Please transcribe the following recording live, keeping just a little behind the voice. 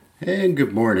And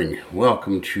good morning.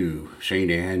 Welcome to St.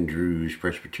 Andrew's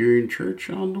Presbyterian Church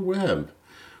on the web.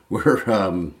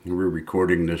 We're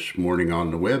recording this morning on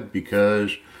the web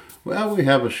because, well, we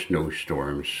have a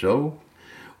snowstorm, so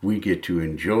we get to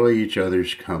enjoy each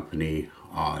other's company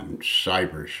on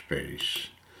cyberspace.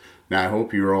 Now, I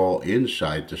hope you're all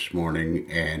inside this morning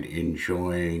and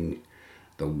enjoying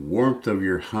the warmth of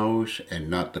your house and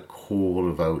not the cold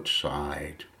of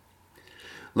outside.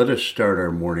 Let us start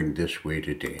our morning this way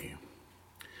today.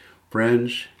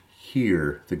 Friends,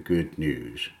 hear the good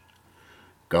news.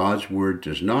 God's word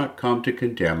does not come to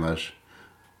condemn us,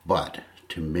 but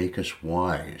to make us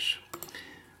wise.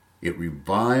 It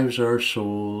revives our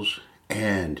souls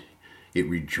and it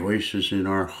rejoices in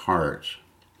our hearts.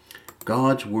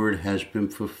 God's word has been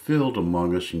fulfilled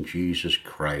among us in Jesus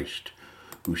Christ,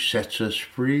 who sets us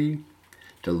free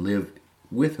to live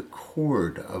with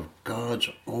accord of God's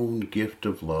own gift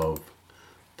of love.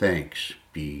 Thanks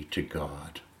be to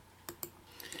God.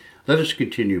 Let us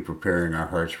continue preparing our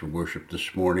hearts for worship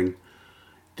this morning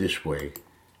this way.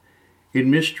 In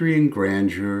mystery and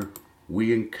grandeur,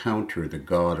 we encounter the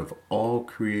God of all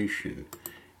creation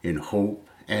in hope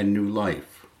and new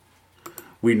life.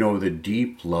 We know the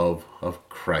deep love of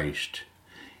Christ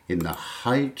in the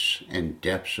heights and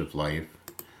depths of life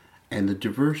and the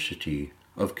diversity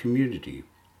of community.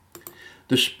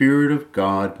 The Spirit of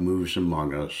God moves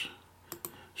among us.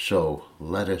 So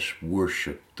let us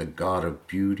worship the God of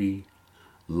beauty,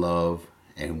 love,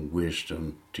 and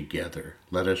wisdom together.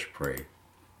 Let us pray.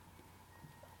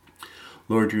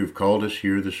 Lord, you have called us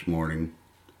here this morning,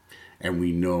 and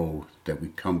we know that we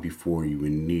come before you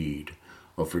in need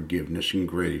of forgiveness and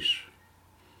grace.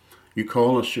 You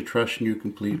call us to trust in you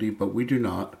completely, but we do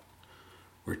not.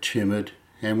 We're timid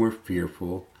and we're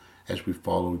fearful as we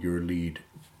follow your lead.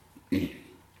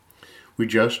 We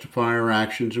justify our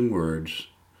actions and words,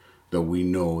 though we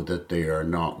know that they are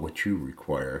not what you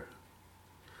require.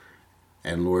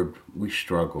 And Lord, we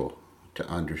struggle to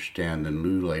understand the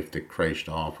new life that Christ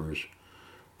offers,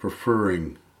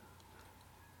 preferring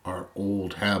our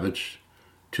old habits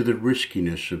to the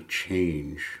riskiness of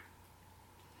change.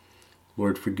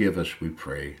 Lord, forgive us, we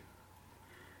pray,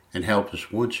 and help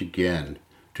us once again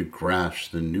to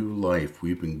grasp the new life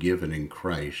we've been given in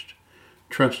Christ,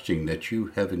 trusting that you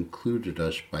have included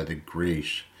us by the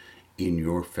grace in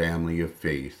your family of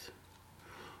faith.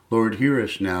 Lord, hear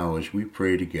us now as we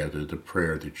pray together the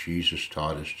prayer that Jesus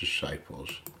taught his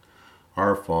disciples.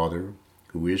 Our Father,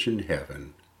 who is in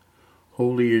heaven,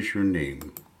 holy is your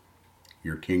name.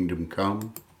 Your kingdom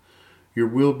come, your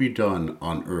will be done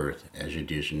on earth as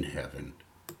it is in heaven.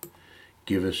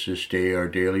 Give us this day our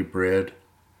daily bread,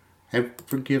 and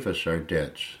forgive us our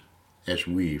debts as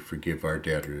we forgive our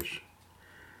debtors.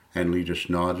 And lead us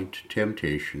not into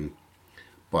temptation,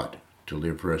 but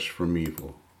deliver us from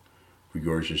evil. For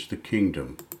yours is the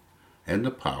kingdom, and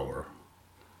the power,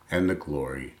 and the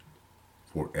glory,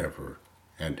 forever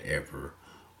and ever.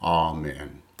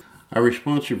 Amen. Our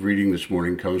responsive reading this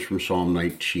morning comes from Psalm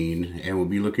 19, and we'll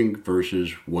be looking at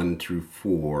verses 1 through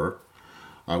 4.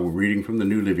 We're reading from the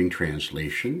New Living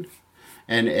Translation,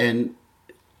 and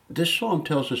this psalm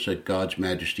tells us that God's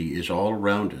majesty is all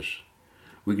around us.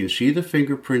 We can see the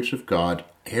fingerprints of God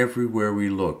everywhere we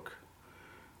look.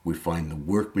 We find the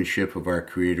workmanship of our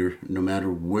Creator no matter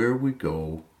where we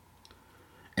go.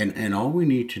 And all we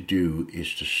need to do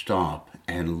is to stop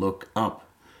and look up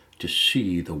to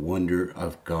see the wonder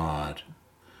of God.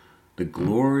 The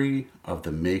glory of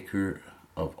the Maker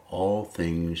of all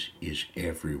things is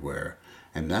everywhere.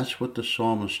 And that's what the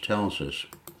psalmist tells us,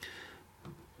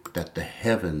 that the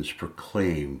heavens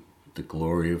proclaim the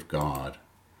glory of God.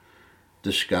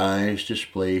 The skies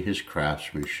display his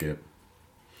craftsmanship.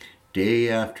 Day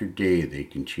after day they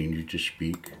continue to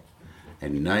speak,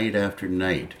 and night after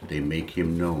night they make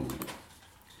him known.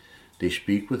 They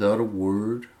speak without a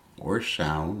word or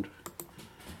sound,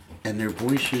 and their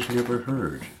voice is never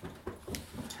heard.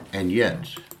 And yet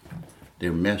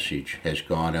their message has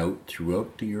gone out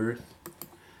throughout the earth,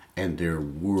 and their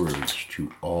words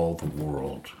to all the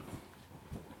world.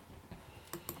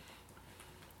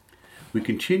 We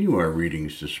continue our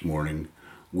readings this morning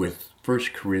with 1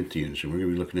 Corinthians, and we're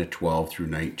going to be looking at 12 through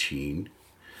 19.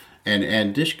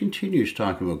 And this continues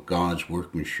talking about God's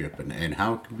workmanship and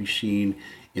how it can be seen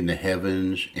in the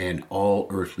heavens and all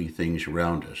earthly things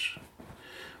around us.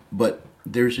 But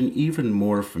there's an even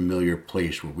more familiar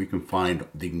place where we can find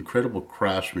the incredible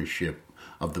craftsmanship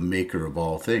of the Maker of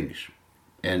all things.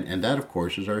 And that, of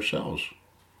course, is ourselves.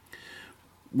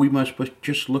 We must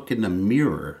just look in the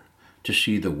mirror to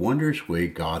see the wondrous way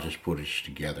God has put us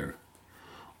together.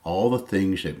 All the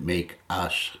things that make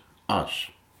us,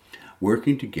 us.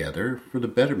 working together for the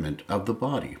betterment of the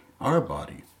body, our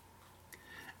body.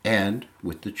 And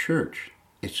with the church,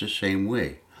 it's the same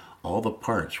way. All the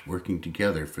parts working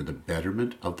together for the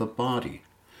betterment of the body.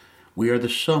 We are the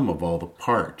sum of all the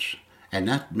parts, and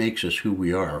that makes us who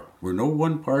we are. We're no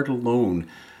one part alone,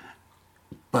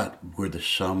 but we're the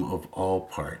sum of all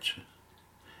parts.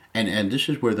 And this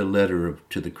is where the letter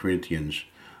to the Corinthians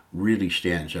really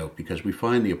stands out, because we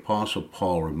find the Apostle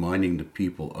Paul reminding the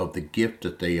people of the gift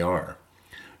that they are,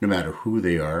 no matter who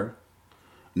they are,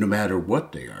 no matter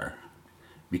what they are,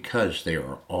 because they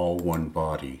are all one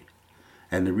body.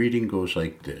 And the reading goes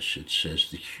like this. It says,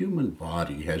 the human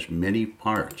body has many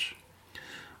parts,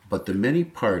 but the many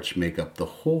parts make up the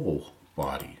whole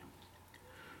body.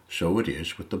 So it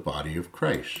is with the body of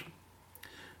Christ.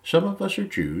 Some of us are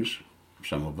Jews,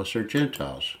 some of us are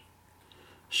Gentiles,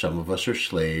 some of us are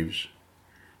slaves,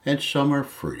 and some are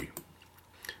free.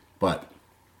 But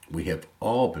we have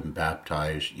all been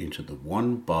baptized into the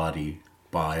one body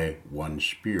by one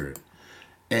Spirit,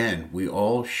 and we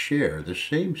all share the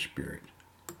same Spirit.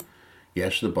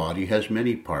 Yes, the body has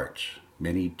many parts,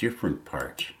 many different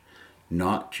parts,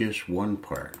 not just one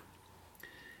part.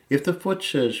 If the foot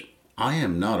says, I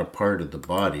am not a part of the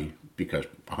body because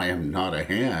I am not a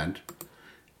hand,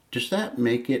 does that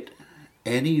make it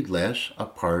any less a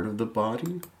part of the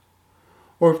body?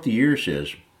 Or if the ear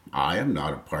says, I am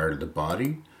not a part of the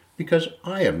body because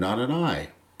I am not an eye,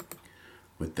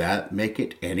 would that make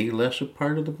it any less a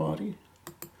part of the body?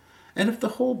 And if the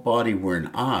whole body were an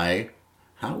eye,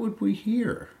 how would we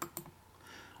hear?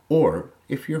 Or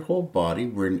if your whole body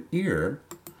were an ear,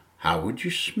 how would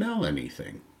you smell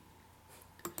anything?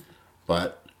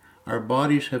 But our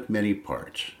bodies have many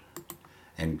parts,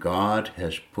 and God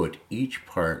has put each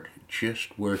part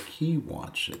just where He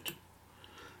wants it.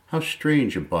 How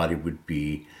strange a body would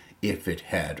be if it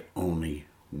had only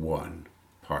one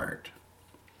part.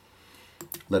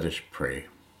 Let us pray.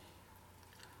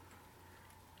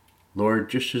 Lord,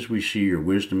 just as we see your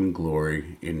wisdom and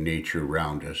glory in nature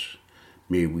around us,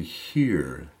 may we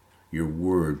hear your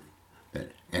word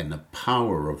and the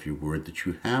power of your word that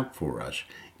you have for us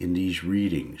in these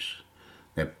readings,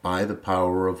 that by the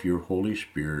power of your Holy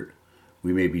Spirit,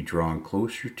 we may be drawn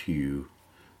closer to you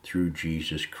through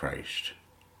Jesus Christ.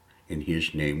 In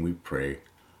his name we pray.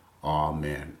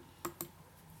 Amen.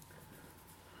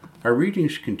 Our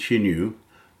readings continue,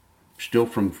 still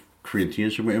from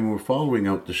Corinthians, and we're following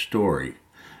out the story.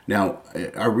 Now,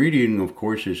 our reading, of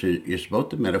course, is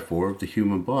about the metaphor of the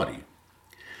human body.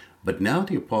 But now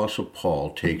the Apostle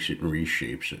Paul takes it and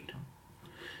reshapes it.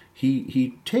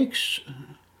 He takes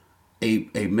a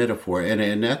metaphor,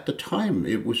 and at the time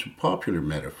it was a popular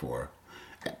metaphor,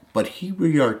 but he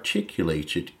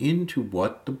rearticulates it into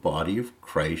what the body of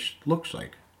Christ looks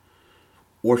like,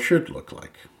 or should look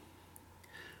like.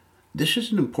 This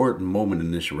is an important moment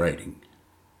in this writing,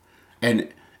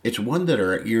 and it's one that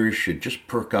our ears should just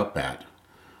perk up at.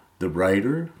 The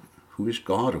writer, who is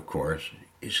God, of course,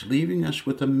 is leaving us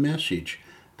with a message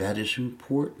that is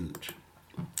important.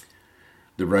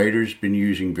 The writer's been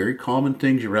using very common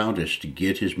things around us to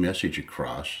get his message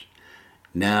across.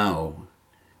 Now,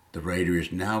 the writer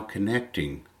is now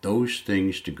connecting those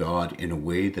things to God in a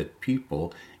way that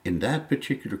people in that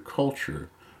particular culture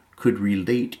could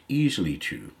relate easily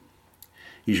to.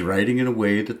 He's writing in a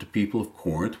way that the people of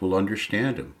Corinth will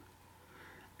understand him.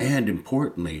 And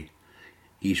importantly,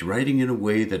 he's writing in a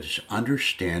way that is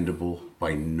understandable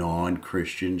by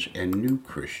non-Christians and new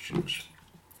Christians.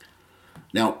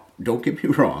 Now, don't get me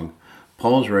wrong,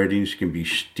 Paul's writings can be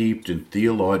steeped in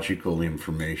theological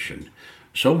information,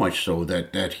 so much so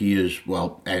that he is,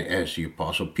 well, as the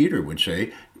Apostle Peter would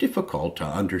say, difficult to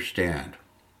understand.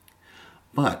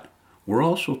 But we're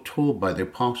also told by the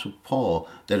Apostle Paul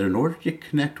that in order to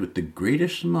connect with the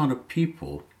greatest amount of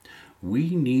people, we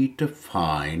need to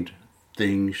find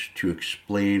things to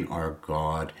explain our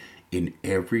God in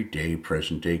everyday,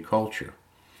 present-day culture.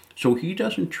 So he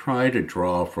doesn't try to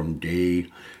draw from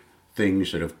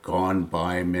things that have gone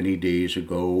by many days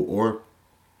ago, or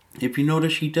if you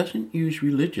notice, he doesn't use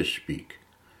religious speak.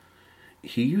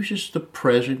 He uses the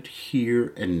present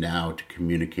here and now to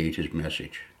communicate his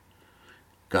message,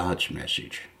 God's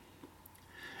message.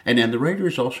 And the writer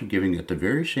is also giving at the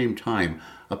very same time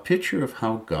a picture of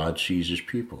how God sees his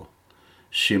people.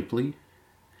 Simply,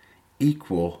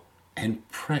 equal, and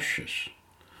precious.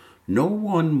 No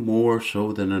one more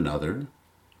so than another,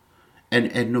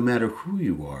 and no matter who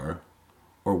you are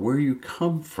or where you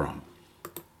come from,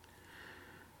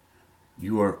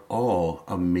 you are all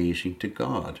amazing to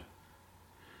God.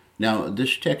 Now,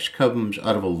 this text comes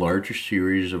out of a larger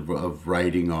series of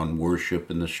writing on worship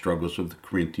and the struggles of the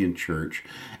Corinthian church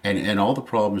and all the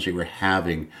problems they were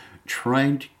having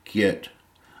trying to get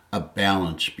a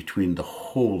balance between the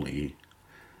holy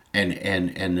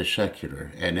and the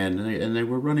secular. And they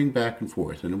were running back and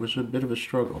forth, and it was a bit of a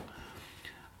struggle.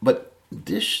 But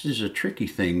this is a tricky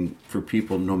thing for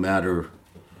people no matter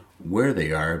where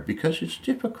they are, because it's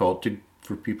difficult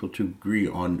for people to agree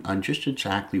on just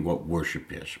exactly what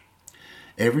worship is.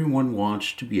 Everyone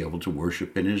wants to be able to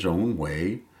worship in his own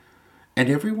way, and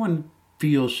everyone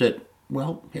feels that,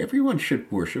 well, everyone should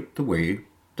worship the way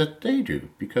that they do,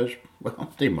 because,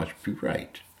 well, they must be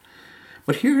right.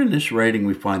 But here in this writing,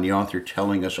 we find the author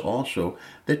telling us also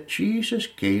that Jesus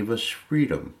gave us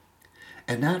freedom,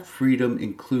 and that freedom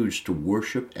includes to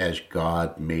worship as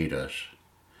God made us,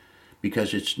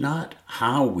 because it's not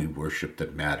how we worship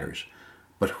that matters,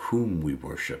 but whom we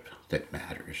worship that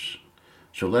matters.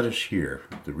 So let us hear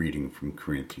the reading from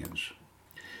Corinthians.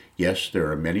 Yes,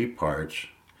 there are many parts,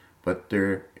 but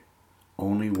they're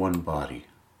only one body.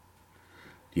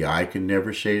 The eye can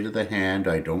never say to the hand,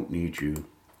 I don't need you.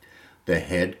 The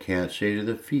head can't say to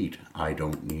the feet, I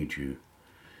don't need you.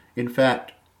 In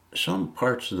fact, some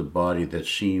parts of the body that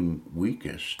seem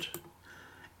weakest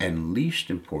and least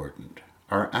important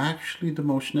are actually the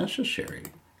most necessary.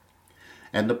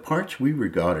 And the parts we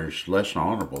regard as less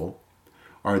honorable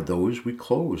are those we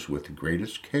clothe with the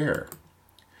greatest care.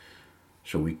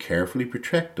 So we carefully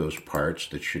protect those parts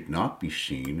that should not be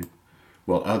seen,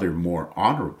 while other more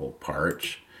honorable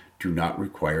parts do not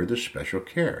require the special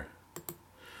care.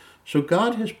 So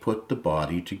God has put the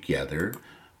body together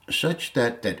such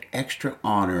that extra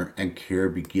honor and care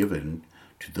be given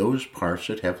to those parts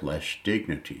that have less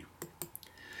dignity.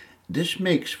 This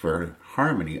makes for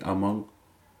harmony among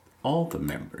all the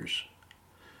members,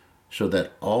 so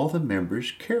that all the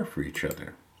members care for each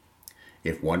other.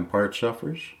 If one part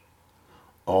suffers,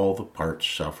 all the parts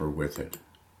suffer with it.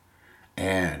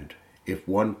 And if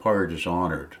one part is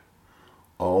honored,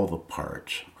 all the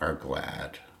parts are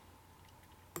glad.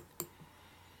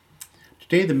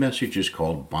 Today the message is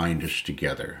called Bind Us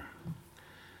Together.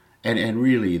 And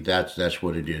really that's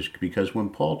what it is, because when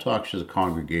Paul talks to the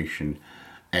congregation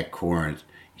at Corinth,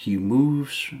 he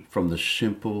moves from the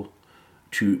simple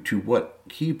to what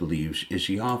he believes is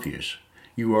the obvious.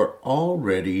 You are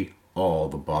already all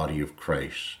the body of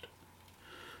Christ.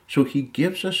 So he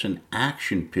gives us an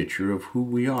action picture of who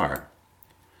we are.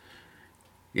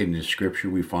 In the scripture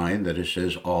we find that it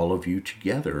says all of you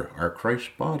together are Christ's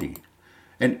body,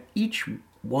 and each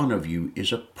one of you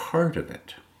is a part of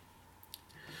it.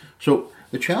 So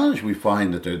the challenge we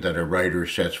find that a writer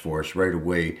sets for us right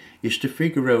away is to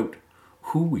figure out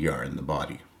who we are in the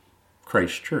body,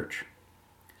 Christ's church.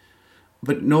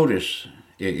 But notice,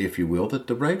 if you will, that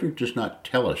the writer does not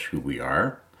tell us who we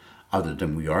are, other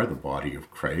than we are the body of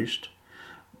Christ,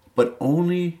 but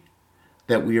only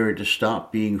that we are to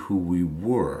stop being who we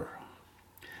were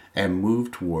and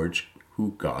move towards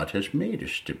who God has made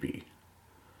us to be.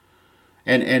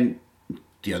 And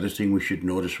the other thing we should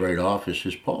notice right off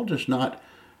is Paul does not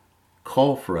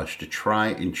call for us to try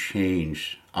and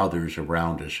change others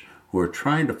around us who are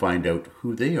trying to find out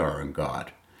who they are in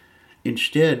God.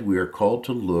 Instead, we are called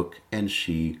to look and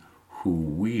see who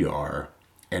we are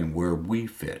and where we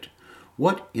fit.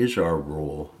 What is our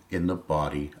role in the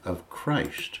body of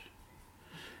Christ?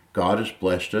 God has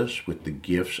blessed us with the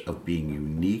gifts of being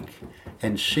unique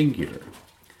and singular.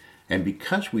 And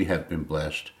because we have been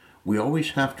blessed, we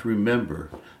always have to remember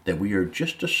that we are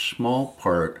just a small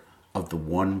part of the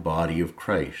one body of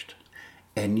Christ.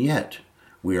 And yet,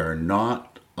 we are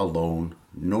not alone,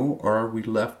 nor are we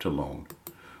left alone.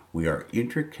 We are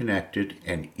interconnected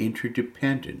and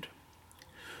interdependent.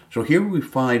 So here we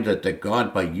find that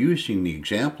God, by using the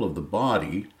example of the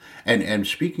body and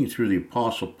speaking through the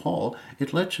Apostle Paul,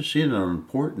 it lets us in on an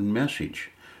important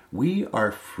message. We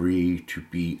are free to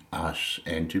be us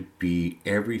and to be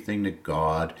everything that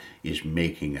God is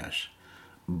making us.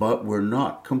 But we're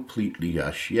not completely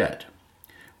us yet.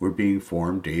 We're being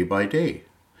formed day by day.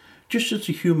 Just as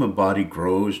the human body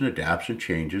grows and adapts and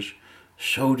changes,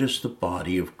 so does the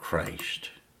body of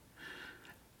Christ.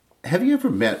 Have you ever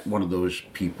met one of those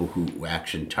people who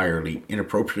acts entirely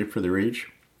inappropriate for their age?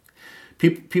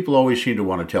 People always seem to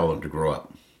want to tell them to grow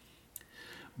up.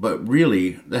 But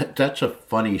really, that's a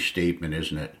funny statement,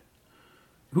 isn't it?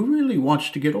 Who really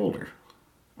wants to get older?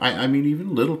 I mean,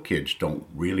 even little kids don't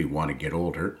really want to get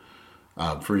older.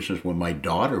 For instance, when my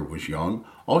daughter was young,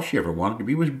 all she ever wanted to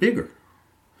be was bigger.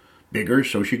 Bigger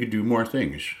so she could do more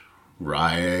things.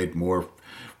 Ride more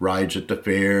rides at the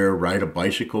fair, ride a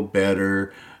bicycle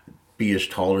better, be as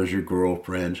tall as your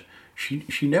girlfriends.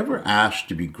 She never asked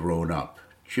to be grown up,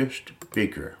 just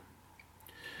bigger.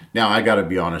 Now, I got to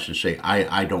be honest and say,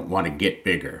 I don't want to get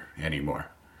bigger anymore.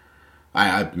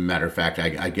 Matter of fact,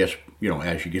 I guess,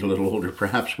 as you get a little older,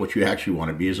 perhaps what you actually want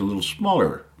to be is a little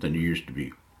smaller than you used to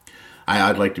be.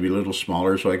 I'd like to be a little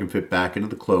smaller so I can fit back into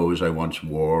the clothes I once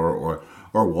wore,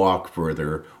 or walk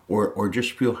further, or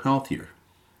just feel healthier.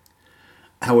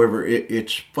 However,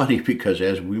 it's funny because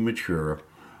as we mature,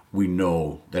 we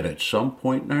know that at some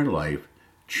point in our life,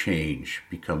 change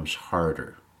becomes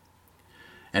harder.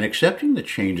 And accepting the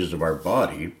changes of our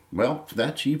body, well,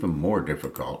 that's even more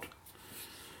difficult.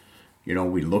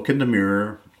 We look in the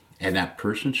mirror, and that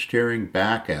person staring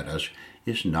back at us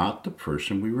is not the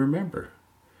person we remember.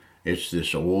 It's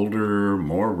this older,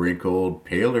 more wrinkled,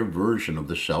 paler version of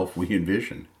the self we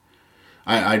envision.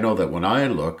 I know that when I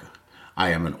look, I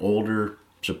am an older,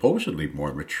 supposedly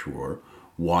more mature,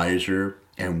 wiser,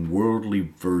 and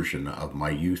worldly version of my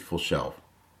youthful self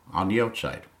on the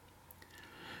outside.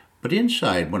 But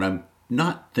inside, when I'm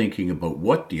not thinking about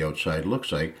what the outside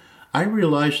looks like, I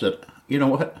realize that,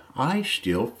 I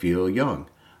still feel young.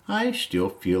 I still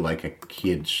feel like a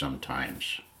kid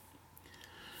sometimes.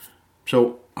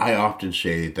 So I often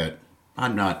say that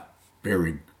I'm not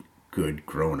very good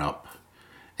grown up.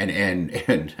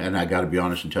 And I got to be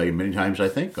honest and tell you, many times I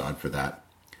thank God for that.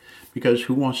 Because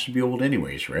who wants to be old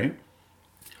anyways, right?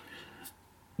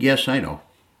 Yes, I know.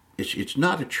 It's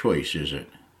not a choice, is it?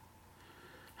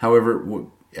 However,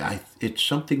 it's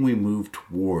something we move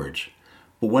towards.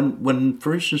 But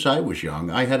for instance, I was young,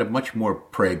 I had a much more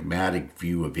pragmatic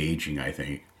view of aging, I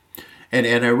think. And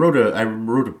I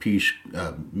wrote a piece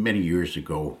many years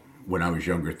ago when I was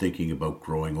younger, thinking about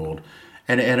growing old,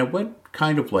 and it went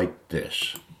kind of like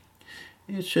this.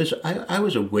 It says, I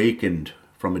was awakened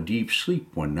from a deep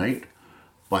sleep one night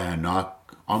by a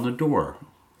knock on the door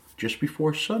just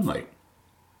before sunlight.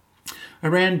 I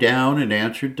ran down and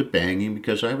answered the banging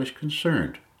because I was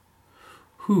concerned.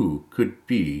 Who could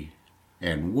be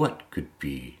and what could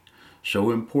be so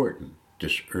important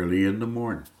this early in the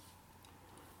morning?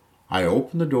 I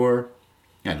opened the door,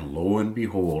 and lo and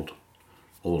behold,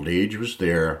 old age was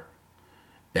there,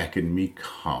 beckoned me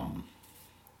come.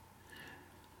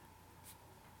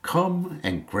 Come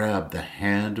and grab the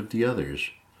hand of the others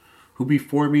who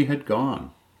before me had gone.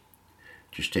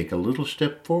 Just take a little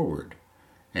step forward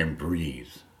and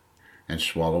breathe and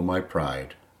swallow my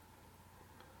pride.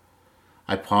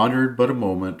 I pondered but a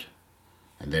moment,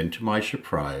 and then to my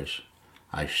surprise,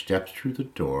 I stepped through the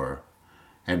door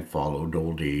and followed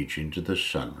old age into the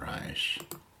sunrise.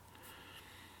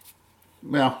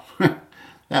 Well,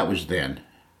 that was then,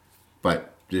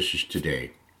 but this is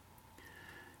today.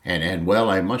 And well,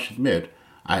 I must admit,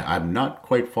 I'm not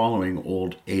quite following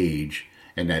old age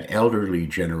and that elderly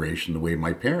generation the way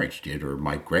my parents did or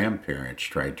my grandparents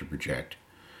tried to project.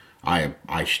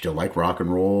 I still like rock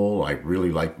and roll. I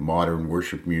really like modern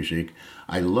worship music.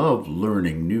 I love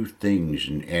learning new things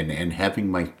and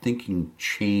having my thinking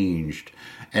changed,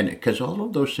 and because all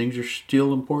of those things are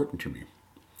still important to me.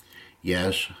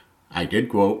 Yes, I did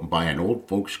go out and buy an old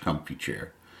folks comfy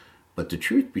chair. But the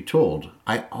truth be told,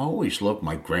 I always loved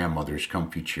my grandmother's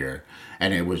comfy chair,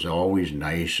 and it was always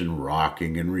nice and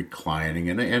rocking and reclining.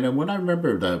 And when I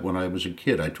remember that when I was a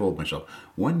kid, I told myself,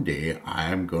 one day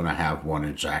I'm going to have one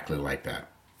exactly like that.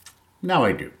 Now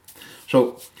I do.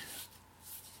 So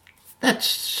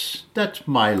that's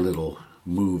my little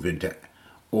move into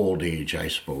old age, I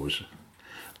suppose.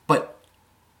 But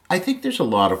I think there's a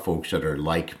lot of folks that are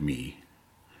like me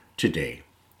today.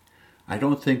 I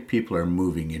don't think people are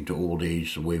moving into old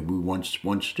age the way we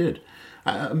once did.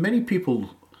 Many people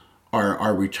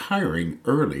are retiring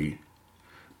early,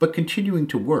 but continuing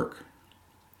to work.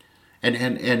 And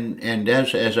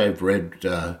as I've read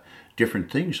different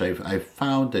things, I've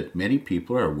found that many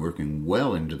people are working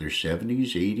well into their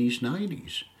 70s, 80s,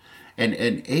 90s. And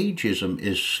ageism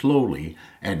is slowly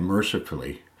and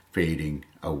mercifully fading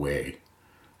away.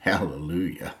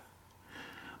 Hallelujah.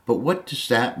 But what does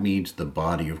that mean to the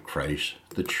body of Christ,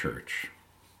 the church?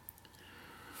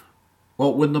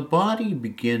 Well, when the body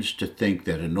begins to think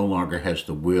that it no longer has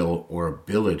the will or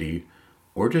ability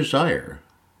or desire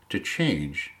to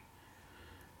change,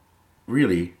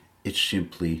 really, it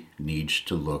simply needs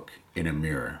to look in a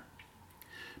mirror.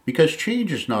 Because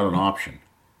change is not an option.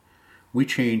 We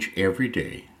change every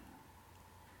day.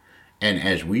 And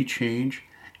as we change,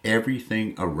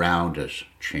 everything around us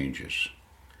changes.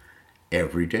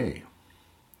 Every day.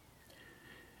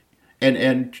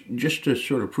 And just to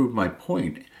sort of prove my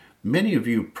point, many of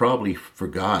you probably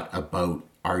forgot about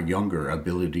our younger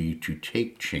ability to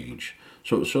take change.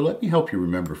 So let me help you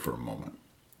remember for a moment.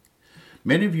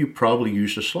 Many of you probably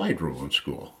used a slide rule in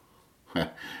school.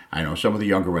 I know some of the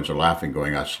younger ones are laughing,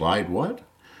 going, "A slide, what?"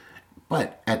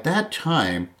 But at that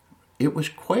time, it was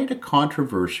quite a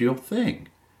controversial thing.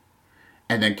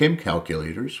 And then came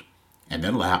calculators, and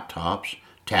then laptops,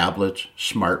 tablets,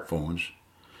 smartphones.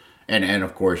 And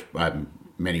of course,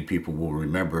 many people will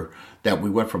remember that we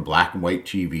went from black and white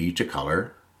TV to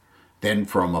color, then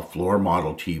from a floor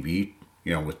model TV,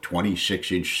 with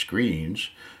 26-inch screens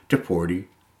to 40,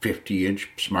 50-inch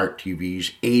smart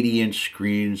TVs, 80-inch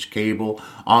screens, cable,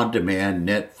 on-demand,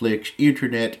 Netflix,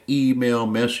 internet, email,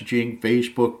 messaging,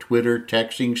 Facebook, Twitter,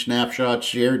 texting, snapshots,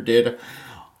 shared data.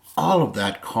 All of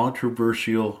that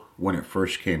controversial when it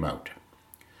first came out.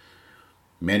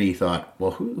 Many thought,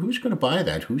 well, who's going to buy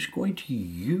that? Who's going to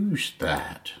use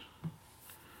that?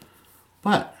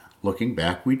 But looking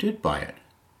back, we did buy it.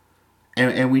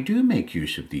 And we do make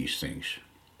use of these things.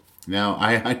 Now,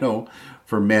 I know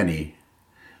for many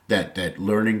that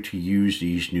learning to use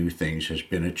these new things has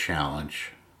been a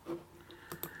challenge.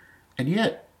 And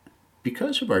yet,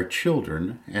 because of our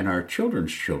children and our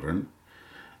children's children,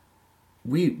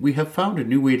 we have found a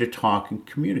new way to talk and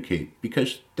communicate,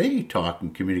 because they talk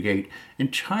and communicate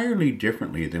entirely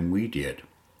differently than we did.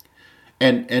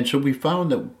 And so we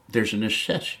found that there's a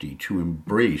necessity to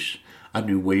embrace a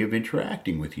new way of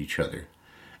interacting with each other.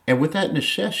 And with that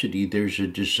necessity, there's a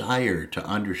desire to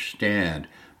understand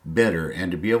better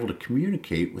and to be able to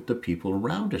communicate with the people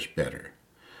around us better.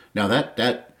 Now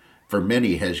that for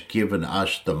many has given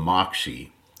us the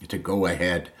moxie to go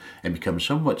ahead and become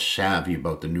somewhat savvy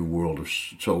about the new world of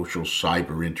social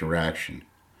cyber interaction.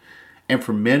 And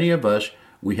for many of us,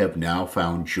 we have now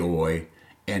found joy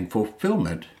and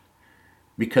fulfillment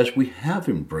because we have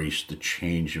embraced the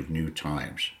change of new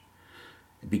times,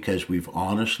 because we've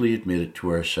honestly admitted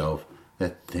to ourselves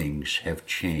that things have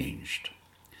changed.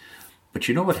 But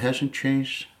you know what hasn't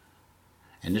changed?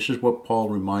 And this is what Paul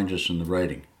reminds us in the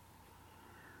writing,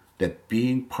 that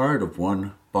being part of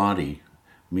one body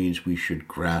means we should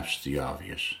grasp the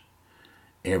obvious.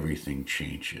 Everything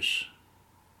changes.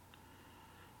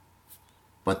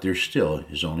 But there still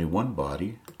is only one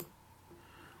body,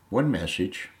 one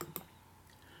message,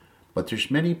 but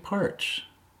there's many parts.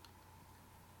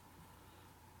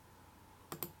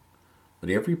 But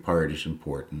every part is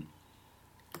important,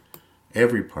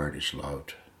 every part is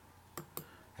loved,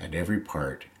 and every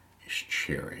part is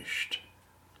cherished.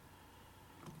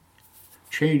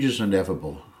 Change is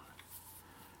inevitable.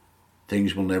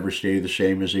 Things will never stay the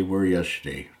same as they were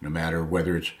yesterday, no matter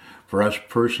whether it's for us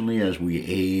personally as we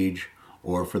age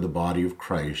or for the body of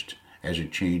Christ as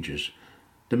it changes.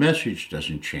 The message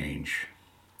doesn't change,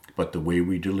 but the way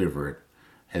we deliver it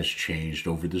has changed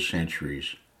over the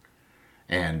centuries.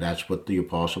 And that's what the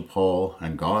Apostle Paul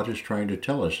and God is trying to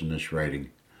tell us in this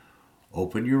writing.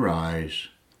 Open your eyes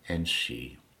and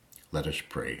see. Let us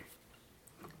pray.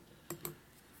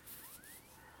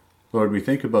 Lord, we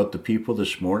think about the people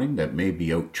this morning that may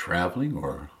be out traveling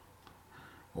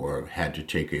or had to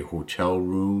take a hotel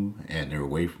room and they're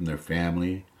away from their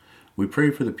family. We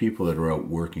pray for the people that are out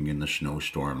working in the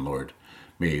snowstorm, Lord.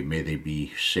 May they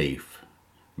be safe.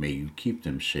 May you keep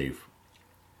them safe.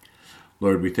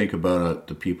 Lord, we think about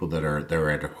the people they're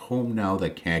at home now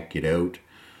that can't get out.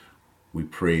 We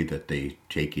pray that they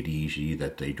take it easy,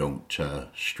 that they don't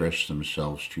stress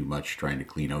themselves too much trying to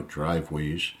clean out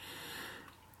driveways.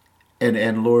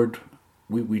 And Lord,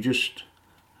 we just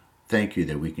thank you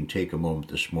that we can take a moment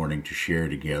this morning to share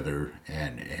together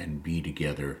and be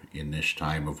together in this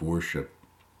time of worship.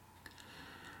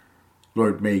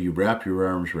 Lord, may you wrap your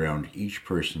arms around each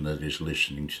person that is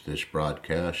listening to this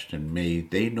broadcast, and may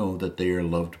they know that they are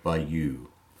loved by you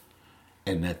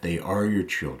and that they are your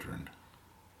children.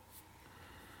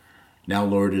 Now,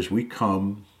 Lord, as we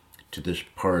come to this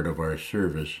part of our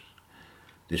service,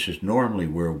 this is normally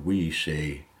where we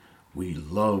say, we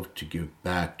love to give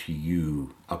back to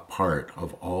you a part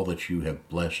of all that you have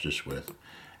blessed us with.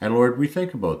 And Lord, we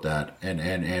think about that,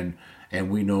 and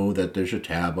we know that there's a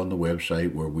tab on the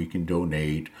website where we can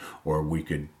donate, or we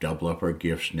could double up our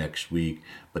gifts next week.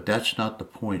 But that's not the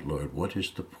point, Lord. What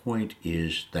is the point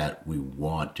is that we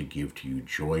want to give to you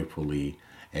joyfully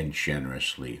and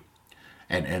generously.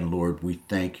 And Lord, we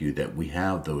thank you that we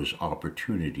have those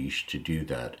opportunities to do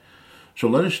that. So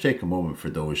let us take a moment for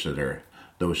those that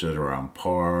are on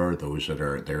par, those that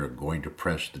are going to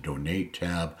press the donate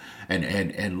tab,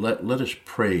 and let us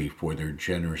pray for their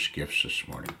generous gifts this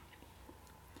morning.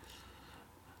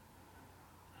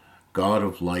 God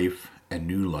of life and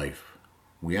new life,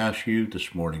 we ask you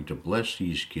this morning to bless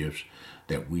these gifts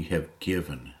that we have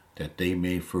given, that they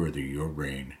may further your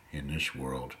reign in this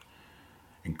world.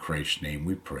 In Christ's name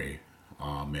we pray.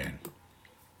 Amen.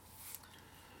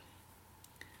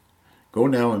 Go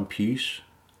now in peace.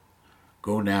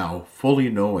 Go now fully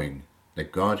knowing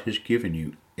that God has given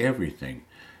you everything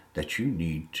that you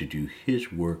need to do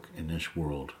His work in this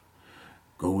world.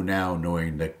 Go now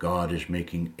knowing that God is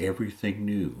making everything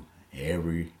new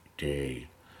every day.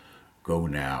 Go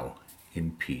now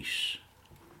in peace.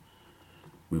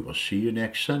 We will see you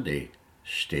next Sunday.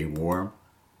 Stay warm,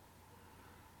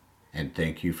 and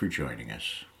thank you for joining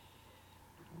us.